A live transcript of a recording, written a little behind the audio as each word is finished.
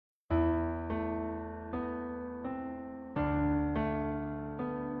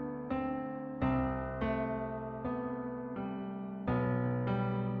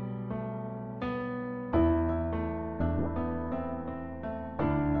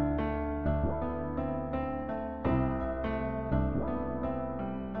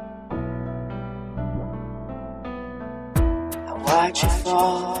watch you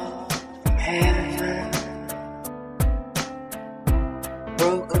fall from heaven,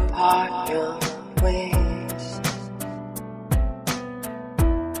 broke apart your wings,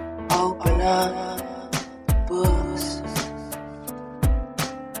 open up books,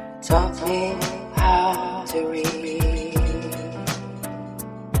 taught me how to read.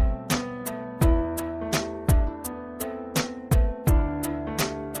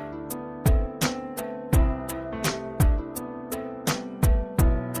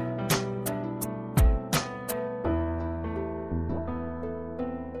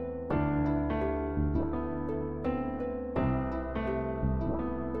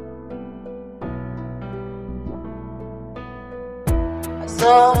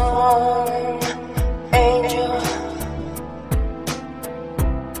 Someone, angel,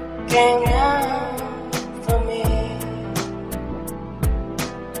 came down for me,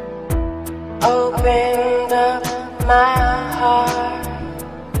 opened up my heart,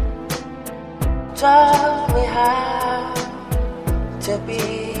 taught me how to be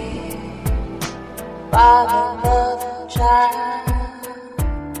father of the child,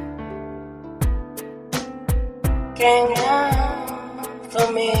 came down for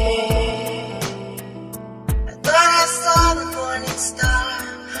me. I thought I saw the morning star,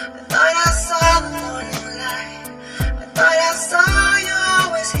 I thought I saw the morning light, I thought I saw you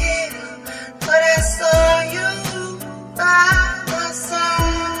always here, thought I saw you by my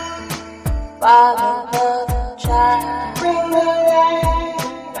side. Father of the child, bring the light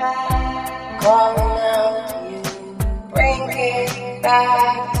back, calling out to you, bring it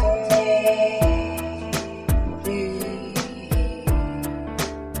back to me.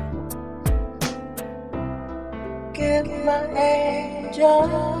 Give my angel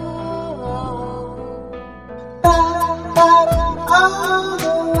back all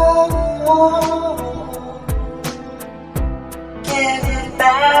the way. Give it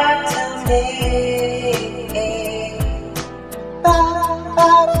back to me.